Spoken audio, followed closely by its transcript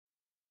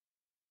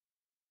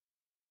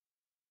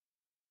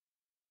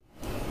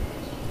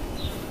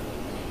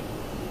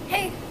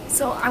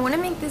So I want to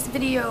make this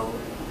video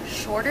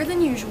shorter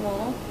than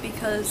usual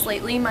because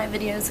lately my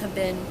videos have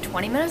been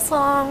 20 minutes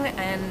long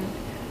and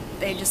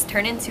they just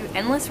turn into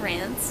endless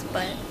rants.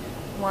 But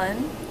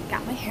one,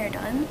 got my hair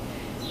done.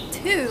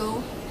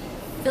 Two,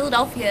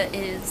 Philadelphia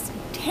is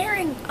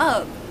tearing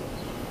up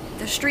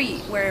the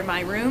street where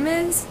my room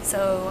is,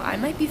 so I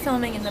might be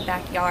filming in the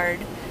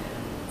backyard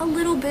a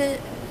little bit.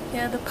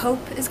 Yeah, the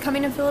Pope is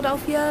coming to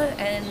Philadelphia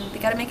and they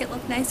gotta make it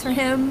look nice for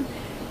him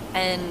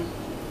and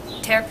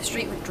tear up the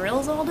street with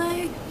drills all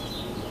day.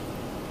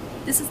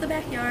 This is the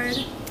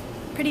backyard.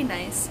 Pretty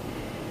nice.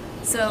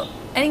 So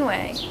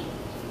anyway,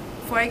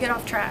 before I get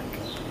off track,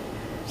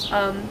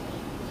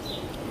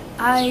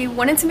 I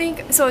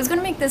was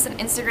gonna make this an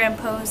Instagram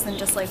post and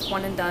just like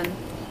one and done,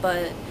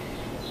 but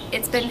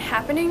it's been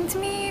happening to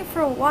me for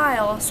a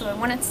while, so I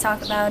wanted to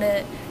talk about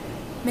it,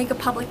 make a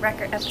public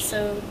record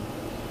episode.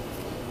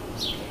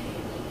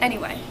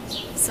 Anyway,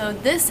 so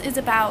this is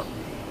about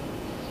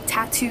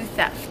tattoo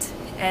theft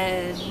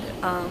and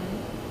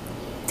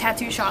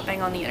tattoo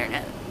shopping on the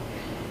internet.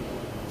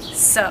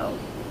 So,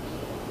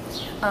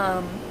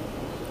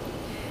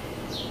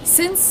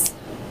 since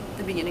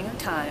the beginning of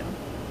time,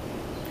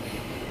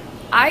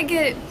 I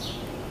get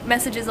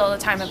messages all the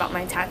time about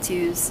my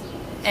tattoos,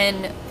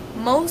 and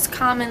most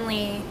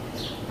commonly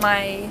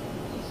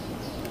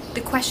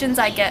the questions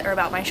I get are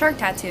about my shark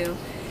tattoo.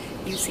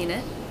 You've seen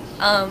it.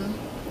 And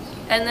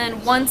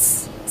then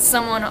once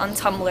someone on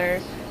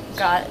Tumblr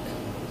got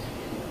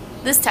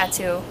this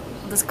tattoo,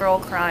 this girl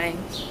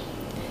crying.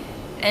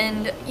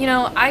 And you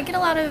know, I get a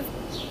lot of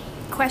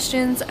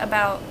questions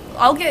about,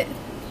 I will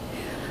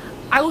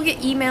get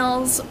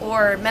emails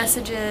or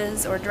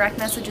messages or direct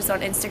messages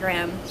on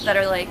Instagram that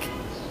are like,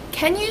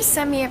 can you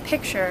send me a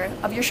picture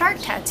of your shark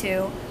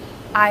tattoo?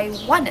 I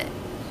want it.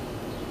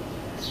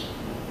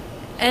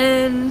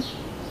 And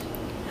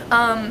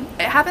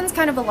it happens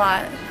kind of a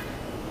lot.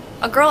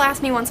 A girl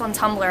asked me once on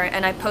Tumblr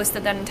and I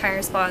posted that entire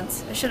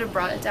response. I should have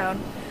brought it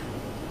down.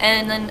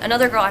 And then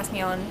another girl asked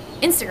me on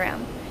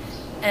Instagram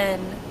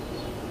and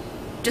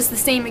just the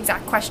same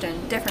exact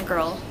question, different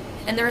girl.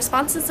 And the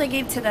responses I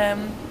gave to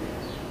them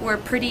were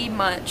pretty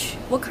much,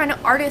 what kind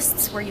of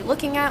artists were you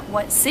looking at?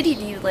 What city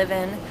do you live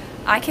in?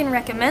 I can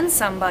recommend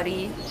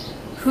somebody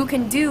who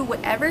can do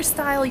whatever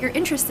style you're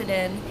interested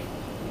in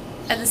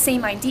as the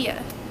same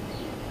idea.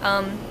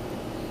 And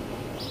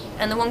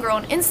the one girl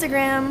on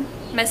Instagram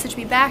messaged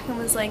me back and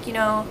was like, you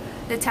know,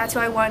 the tattoo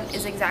I want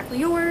is exactly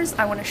yours.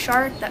 I want a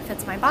shark that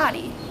fits my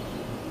body.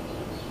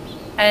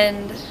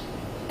 And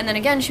then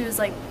again she was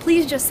like,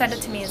 please just send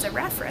it to me as a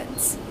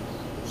reference.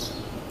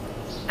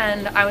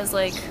 And I was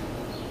like,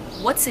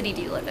 what city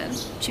do you live in?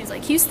 She was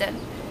like, Houston.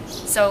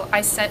 So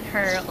I sent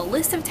her a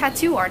list of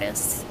tattoo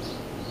artists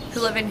who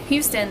live in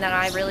Houston that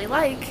I really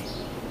like,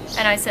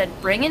 and I said,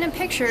 bring in a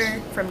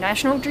picture from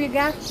National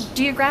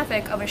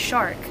Geographic of a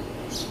shark,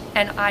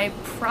 and I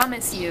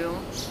promise you,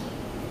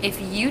 if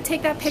you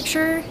take that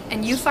picture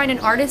and you find an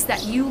artist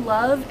that you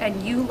love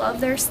and you love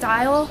their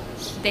style,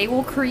 they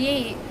will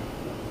create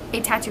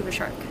a tattoo of a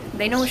shark.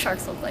 They know what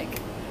sharks look like.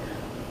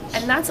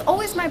 And that's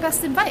always my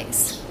best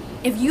advice.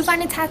 If you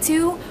find a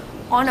tattoo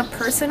on a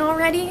person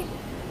already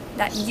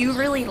that you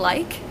really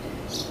like,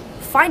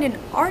 find an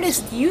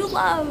artist you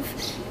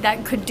love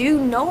that could do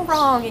no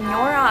wrong in your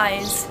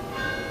eyes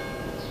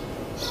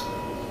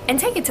and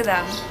take it to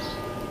them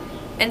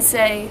and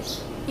say,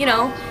 you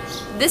know,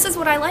 this is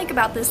what I like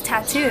about this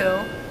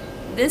tattoo.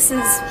 This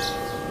is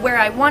where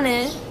I want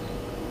it.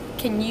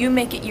 Can you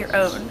make it your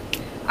own?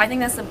 I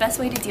think that's the best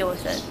way to deal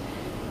with it.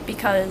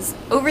 Because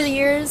over the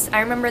years,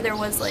 I remember there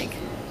was like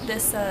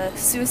this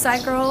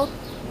suicide girl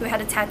who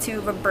had a tattoo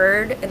of a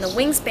bird and the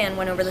wingspan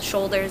went over the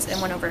shoulders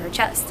and went over her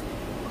chest.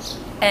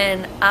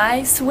 And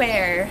I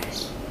swear,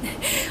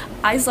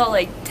 I saw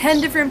like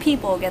 10 different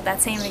people get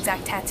that same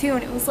exact tattoo,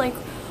 and it was like,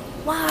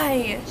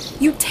 why?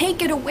 You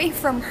take it away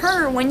from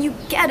her when you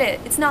get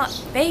it. It's not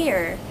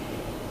fair.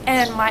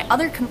 And my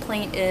other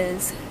complaint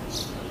is,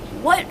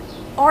 what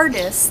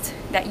artist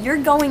that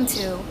you're going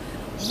to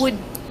would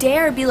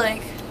dare be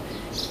like,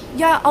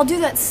 yeah, I'll do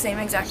that same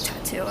exact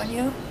tattoo on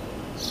you?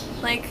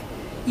 Like,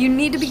 you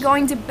need to be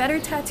going to better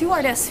tattoo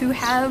artists who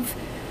have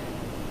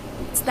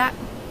that,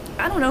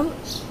 I don't know,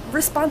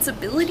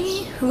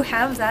 responsibility, who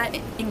have that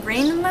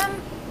ingrained in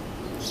them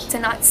to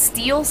not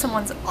steal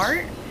someone's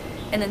art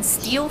and then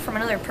steal from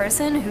another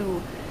person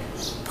who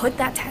put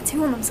that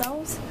tattoo on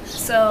themselves.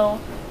 So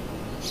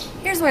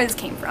here's where this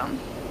came from.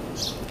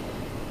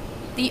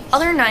 The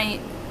other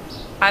night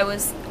I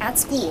was at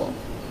school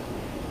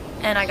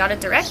and I got a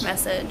direct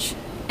message,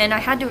 and I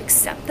had to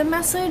accept the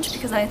message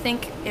because I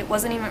think it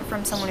wasn't even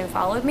from someone who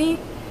followed me,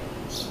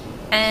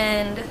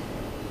 and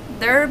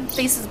their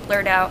face is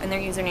blurred out and their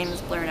username is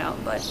blurred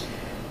out. But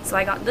so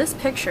I got this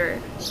picture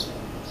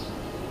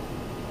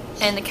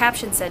and the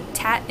caption said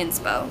Tat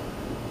Inspo.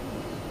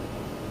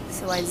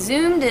 So I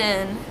zoomed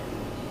in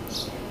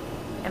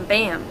and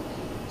bam.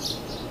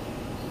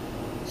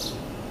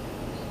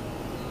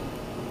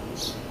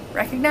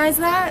 Recognize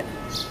that?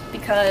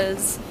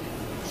 Because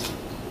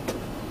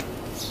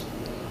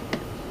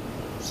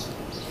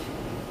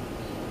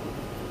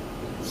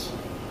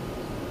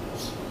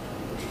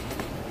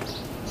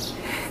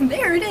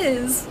there it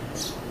is.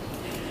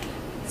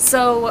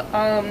 So,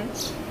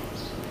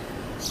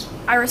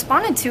 I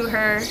responded to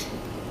her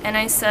and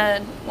I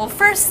said, well,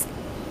 first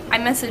I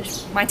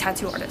messaged my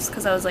tattoo artist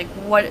because I was like,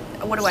 what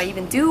do I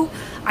even do?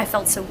 I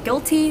felt so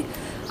guilty.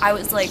 I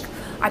was like,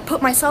 I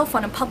put myself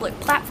on a public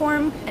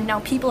platform and now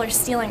people are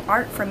stealing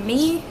art from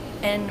me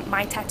and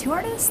my tattoo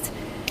artist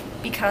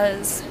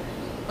because,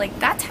 like,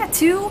 that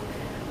tattoo,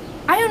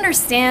 I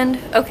understand.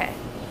 Okay,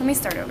 let me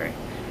start over.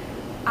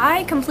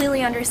 I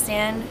completely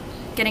understand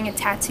getting a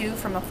tattoo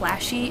from a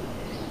flash sheet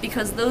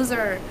because those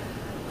are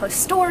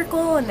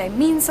historical and they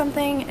mean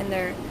something and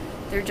they're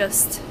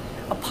just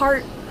a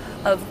part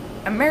of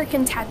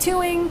American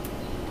tattooing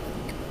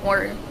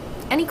or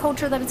any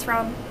culture that it's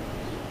from.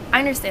 I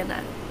understand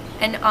that.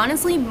 And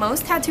honestly,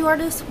 most tattoo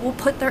artists will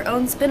put their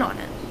own spin on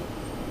it.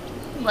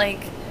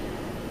 Like,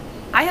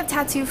 I have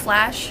tattoo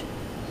flash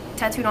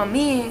tattooed on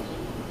me,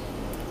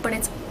 but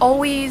it's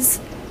always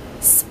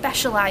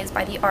specialized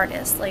by the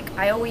artist. Like,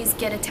 I always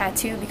get a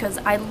tattoo because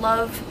I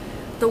love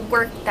the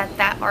work that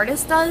that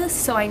artist does,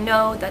 so I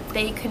know that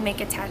they could make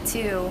a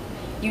tattoo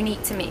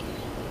unique to me.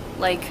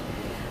 Like,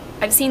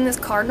 I've seen this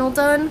cardinal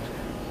done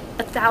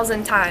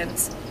 1,000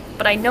 times,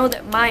 but I know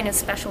that mine is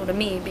special to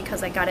me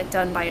because I got it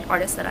done by an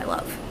artist that I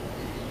love.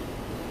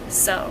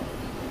 So,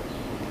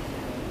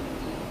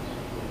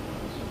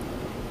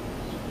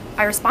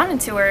 I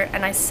responded to her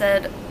and I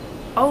said,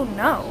 oh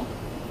no.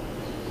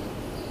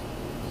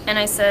 And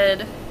I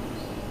said,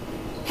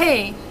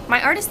 hey,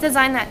 my artist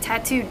designed that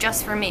tattoo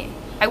just for me.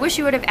 I wish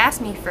you would have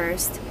asked me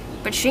first,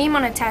 but shame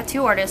on a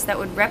tattoo artist that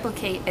would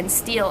replicate and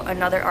steal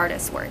another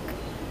artist's work.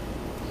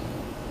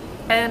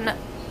 And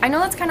I know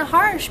that's kind of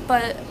harsh,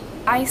 but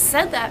I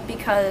said that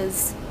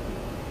because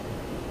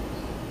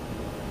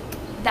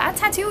that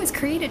tattoo was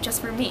created just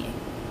for me.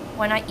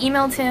 When I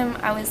emailed him,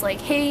 I was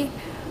like, hey,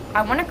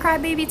 I want a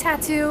crybaby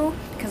tattoo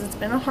because it's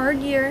been a hard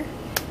year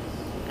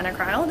and I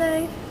cry all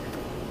day.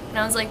 And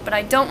I was like, but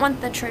I don't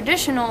want the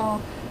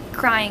traditional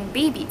crying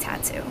baby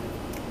tattoo.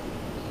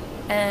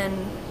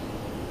 And,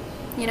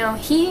 you know,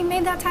 he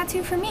made that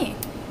tattoo for me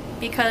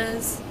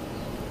because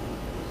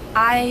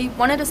I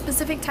wanted a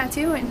specific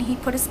tattoo and he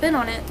put a spin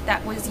on it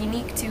that was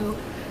unique to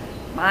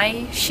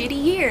my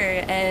shitty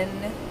year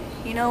and,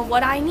 you know,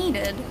 what I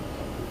needed.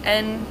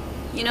 And,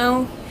 you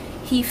know,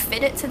 he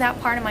fit it to that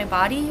part of my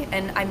body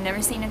and I've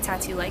never seen a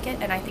tattoo like it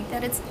and I think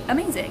that it's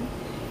amazing.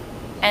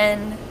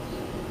 And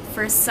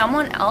for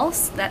someone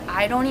else that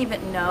I don't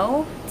even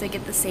know to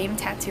get the same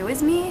tattoo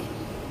as me,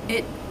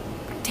 it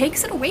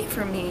takes it away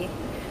from me.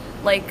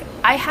 Like,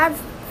 I have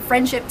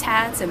friendship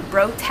tats and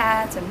bro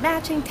tats and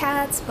matching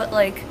tats, but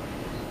like,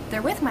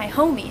 they're with my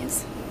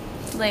homies.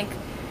 Like,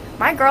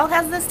 my girl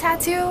has this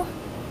tattoo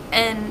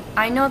and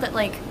I know that,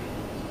 like,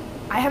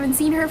 I haven't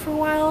seen her for a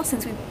while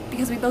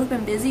because we've both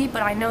been busy,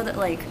 but I know that,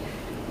 like,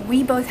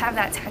 we both have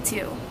that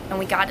tattoo and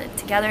we got it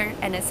together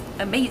and it's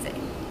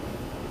amazing.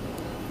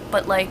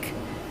 But like,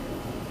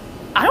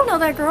 I don't know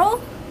that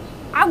girl.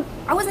 I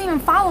wasn't even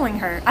following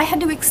her. I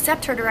had to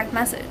accept her direct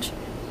message.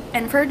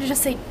 And for her to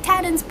just say,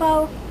 tat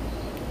inspo,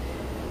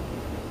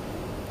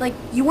 like,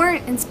 you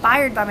weren't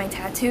inspired by my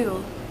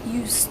tattoo.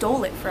 You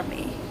stole it from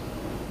me.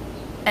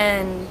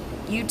 And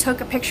you took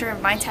a picture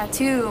of my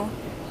tattoo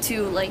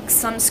to, like,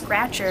 some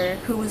scratcher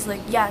who was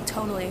like, yeah,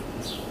 totally,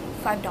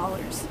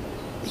 $5.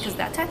 Because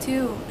that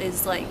tattoo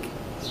is, like...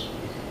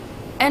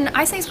 And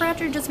I say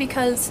scratcher just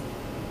because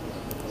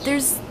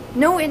there's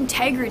no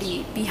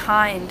integrity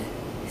behind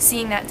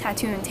seeing that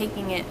tattoo and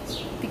taking it.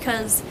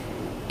 Because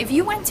if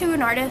you went to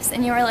an artist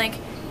and you were like,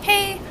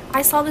 hey,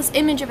 I saw this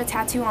image of a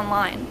tattoo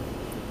online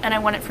and I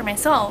want it for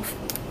myself,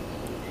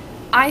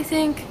 I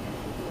think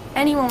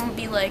anyone would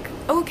be like,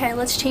 okay,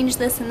 let's change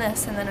this and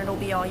then it'll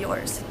be all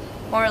yours.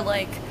 Or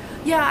like,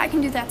 yeah, I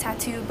can do that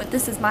tattoo, but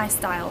this is my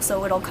style,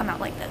 so it'll come out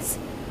like this.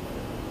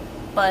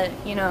 But,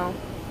 you know,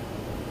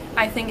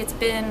 I think it's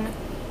been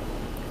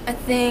a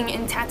thing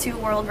in tattoo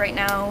world right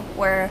now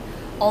where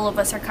all of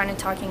us are kind of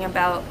talking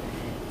about,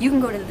 you can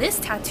go to this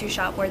tattoo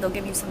shop where they'll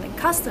give you something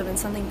custom and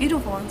something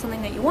beautiful and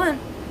something that you want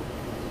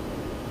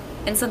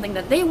and something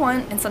that they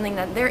want and something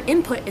that their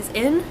input is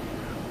in,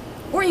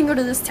 or you can go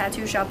to this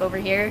tattoo shop over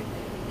here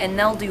and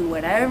they'll do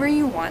whatever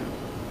you want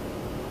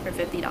for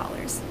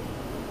 $50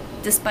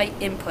 despite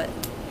input.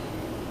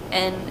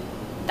 And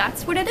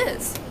that's what it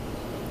is.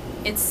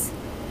 It's,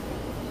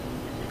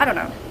 I don't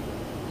know.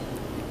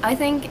 I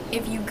think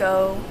if you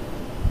go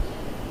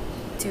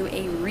to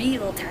a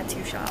real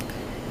tattoo shop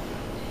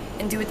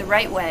and do it the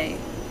right way,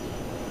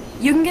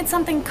 you can get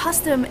something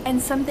custom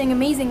and something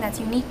amazing that's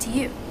unique to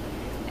you.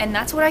 And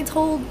that's what I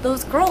told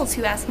those girls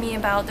who asked me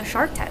about the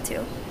shark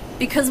tattoo.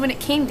 Because when it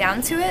came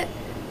down to it,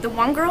 the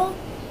one girl,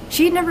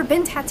 she had never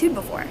been tattooed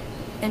before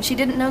and she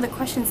didn't know the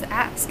questions to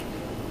ask.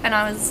 And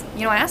I was,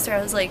 you know, I asked her,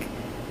 I was like,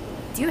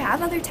 do you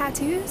have other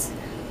tattoos?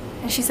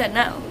 And she said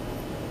no.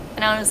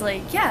 And I was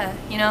like, yeah,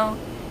 you know,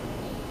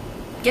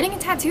 getting a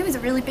tattoo is a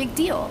really big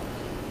deal.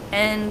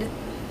 And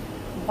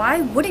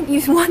why wouldn't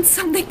you want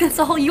something that's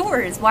all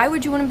yours? Why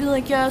would you want to be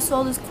like, yeah, I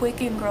saw this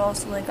Quaking girl,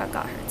 so like I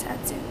got her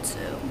tattooed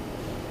too.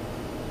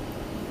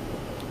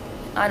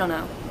 I don't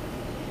know.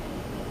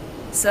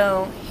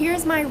 So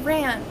here's my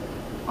rant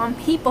on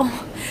people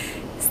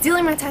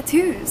stealing my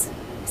tattoos,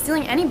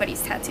 stealing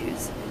anybody's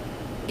tattoos.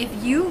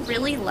 If you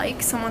really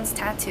like someone's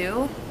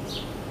tattoo,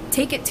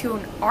 take it to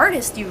an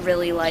artist you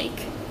really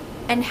like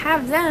and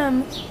have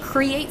them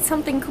create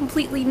something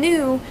completely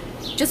new.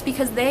 Just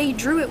because they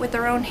drew it with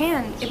their own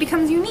hand, it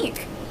becomes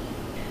unique.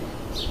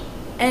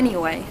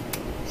 Anyway,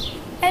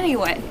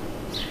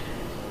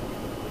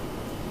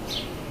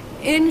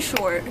 in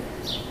short,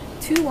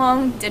 too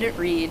long, didn't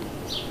read.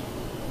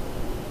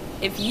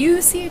 If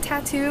you see a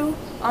tattoo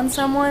on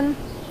someone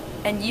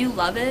and you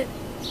love it,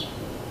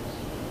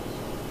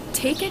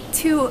 take it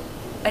to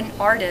an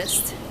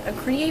artist, a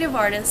creative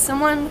artist,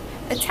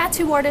 a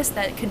tattoo artist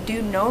that could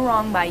do no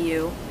wrong by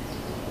you,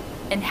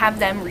 and have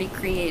them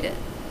recreate it.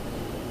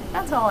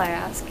 That's all I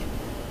ask.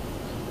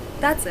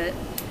 That's it.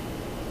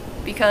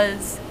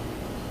 Because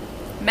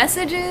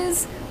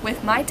messages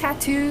with my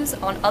tattoos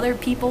on other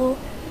people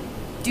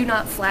do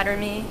not flatter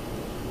me.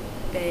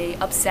 They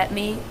upset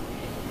me.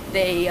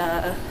 They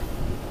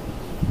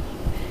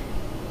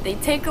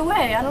take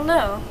away, I don't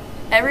know.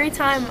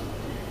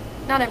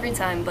 Not every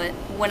time, but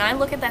when I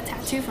look at that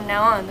tattoo from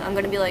now on, I'm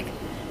gonna be like,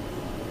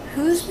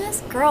 who's this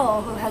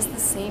girl who has the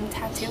same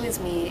tattoo as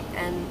me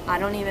and I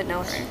don't even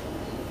know her?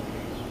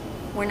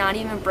 We're not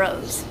even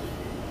bros.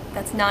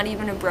 That's not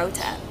even a bro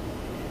tat.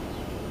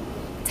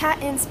 Tat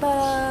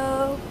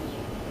inspo.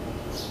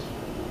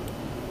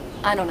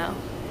 I don't know.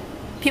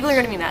 People are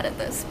gonna be mad at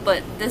this,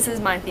 but this is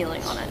my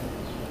feeling on it.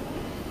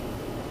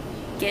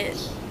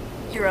 Get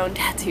your own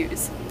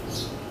tattoos.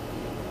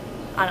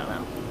 I don't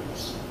know.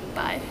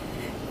 Bye.